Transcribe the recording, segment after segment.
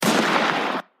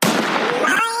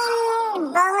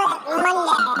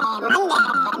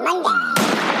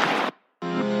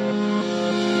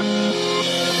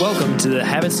Welcome to the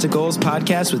Habits to Goals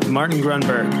podcast with Martin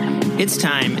Grunberg. It's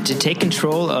time to take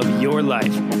control of your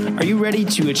life. Are you ready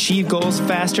to achieve goals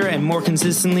faster and more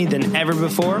consistently than ever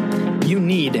before? You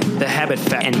need the Habit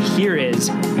Factor. And here is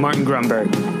Martin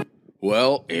Grunberg.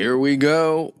 Well, here we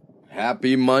go.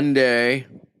 Happy Monday.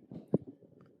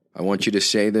 I want you to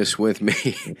say this with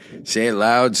me. Say it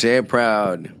loud, say it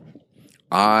proud.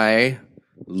 I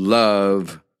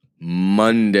love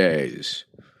Mondays.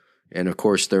 And of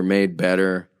course, they're made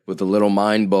better with a little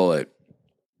mind bullet.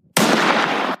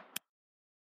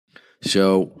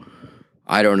 So,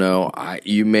 I don't know.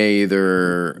 You may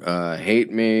either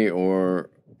hate me or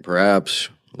perhaps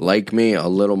like me a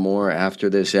little more after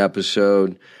this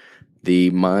episode.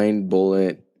 The mind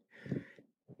bullet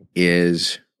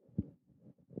is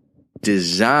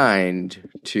designed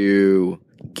to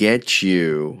get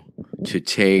you to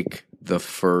take the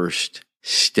first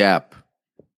step.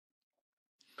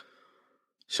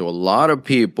 So a lot of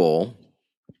people,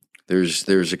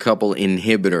 there's a couple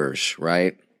inhibitors,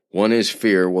 right? One is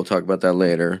fear. We'll talk about that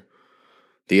later.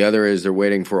 The other is they're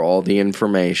waiting for all the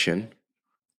information.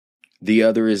 The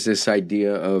other is this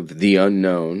idea of the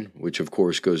unknown, which of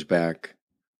course goes back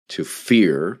to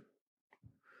fear.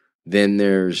 Then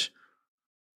there's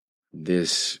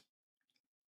this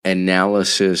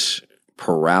analysis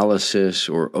paralysis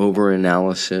or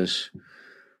overanalysis.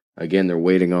 Again, they're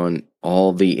waiting on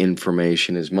all the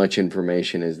information, as much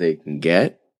information as they can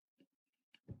get,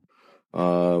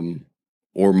 or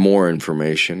more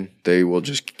information. They will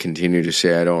just continue to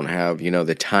say, I don't have,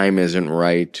 the time isn't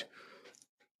right.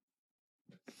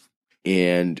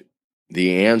 And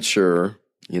the answer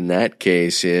in that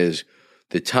case is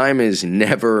the time is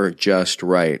never just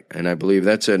right. And I believe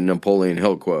that's a Napoleon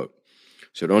Hill quote.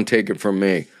 So don't take it from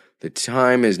me. The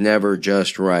time is never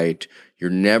just right. You're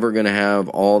never going to have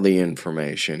all the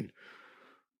information.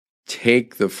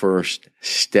 Take the first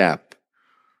step.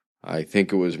 I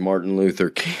think it was Martin Luther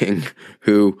King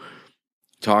who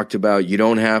talked about you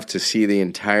don't have to see the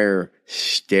entire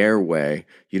stairway.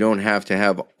 You don't have to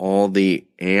have all the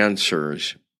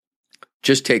answers.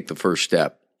 Just take the first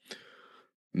step.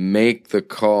 Make the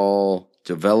call,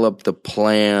 develop the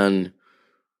plan,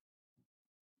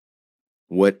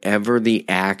 whatever the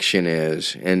action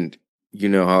is. And you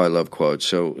know how I love quotes.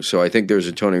 So I think there's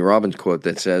a Tony Robbins quote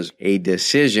that says, a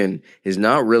decision is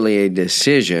not really a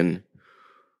decision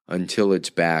until it's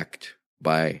backed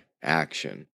by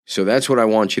action. So that's what I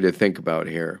want you to think about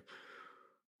here.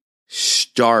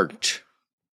 Start.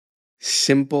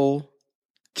 Simple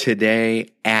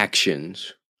today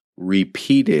actions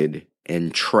repeated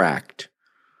and tracked.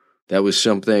 That was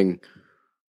something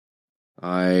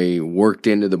I worked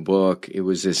into the book. It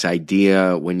was this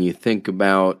idea when you think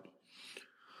about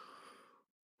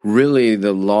really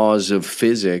the laws of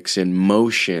physics and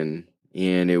motion.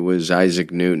 And it was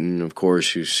Isaac Newton, of course,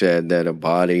 who said that a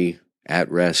body at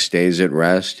rest stays at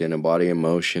rest and a body in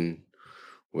motion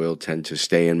will tend to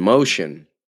stay in motion.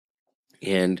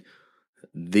 And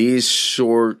these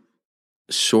sorts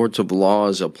of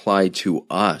laws apply to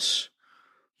us.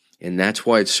 And that's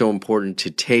why it's so important to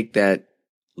take that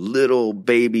little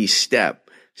baby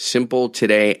step. Simple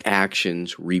today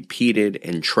actions repeated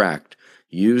and tracked.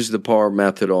 Use the PAR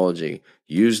methodology.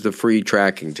 Use the free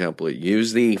tracking template.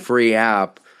 Use the free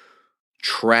app.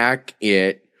 Track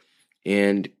it.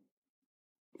 And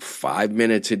 5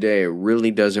 minutes a day, it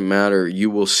really doesn't matter. You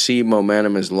will see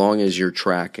momentum as long as you're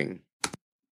tracking.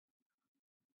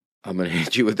 I'm going to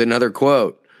hit you with another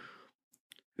quote.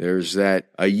 There's that,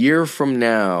 a year from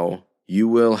now, you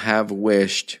will have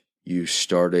wished you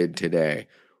started today.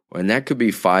 And that could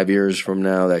be 5 years from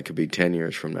now. That could be 10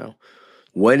 years from now.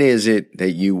 What is it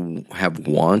that you have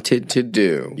wanted to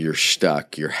do? You're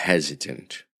stuck. You're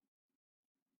hesitant.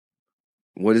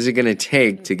 What is it going to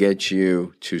take to get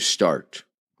you to start?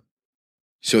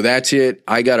 So that's it.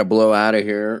 I got to blow out of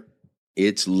here.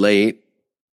 It's late.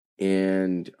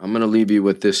 And I'm going to leave you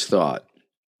with this thought.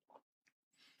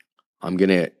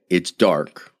 It's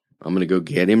dark. I'm going to go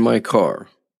get in my car.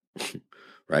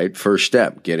 Right? First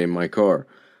step, get in my car.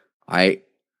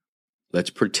 Let's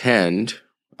pretend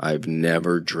I've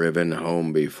never driven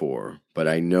home before, but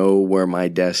I know where my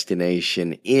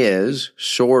destination is,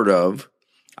 sort of.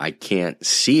 I can't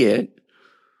see it.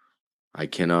 I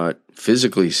cannot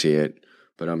physically see it,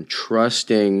 but I'm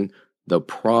trusting the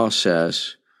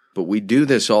process. But we do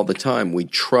this all the time. We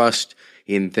trust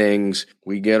in things.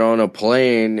 We get on a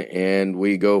plane and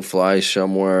we go fly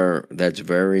somewhere that's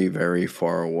very, very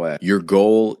far away. Your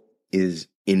goal is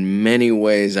in many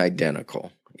ways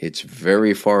identical. It's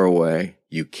very far away.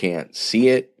 You can't see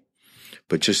it,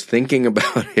 but just thinking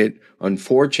about it,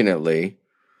 unfortunately,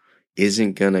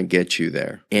 isn't going to get you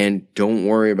there. And don't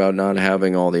worry about not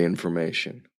having all the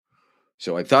information.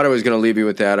 So I thought I was going to leave you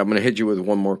with that. I'm going to hit you with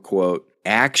one more quote.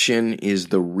 Action is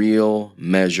the real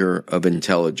measure of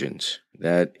intelligence.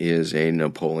 That is a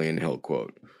Napoleon Hill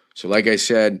quote. So like I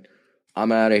said,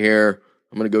 I'm out of here.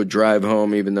 I'm going to go drive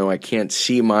home even though I can't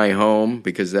see my home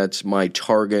because that's my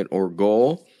target or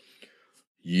goal.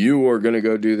 You are going to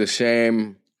go do the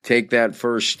same. Take that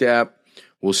first step.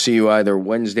 We'll see you either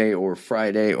Wednesday or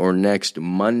Friday or next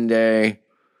Monday.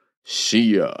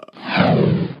 See ya.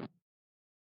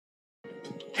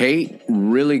 Hey,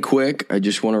 really quick, I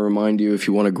just want to remind you if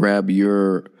you want to grab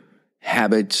your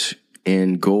habits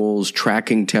and goals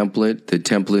tracking template, the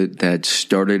template that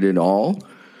started it all,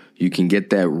 you can get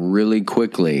that really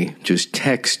quickly. Just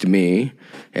text me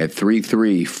at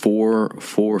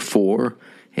 33444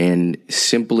 and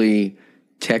simply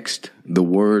text the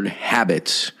word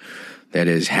habits. That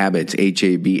is habits,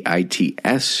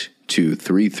 HABITS, to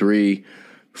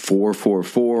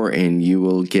 33444, and you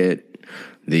will get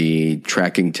the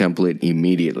tracking template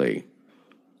immediately.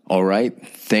 All right.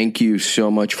 Thank you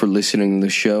so much for listening to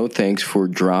the show. Thanks for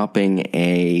dropping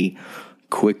a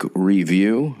quick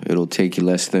review. It'll take you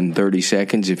less than 30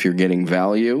 seconds if you're getting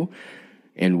value.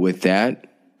 And with that,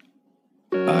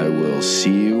 I will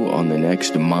see you on the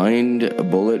next Mind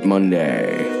Bullet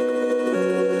Monday.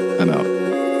 I'm out.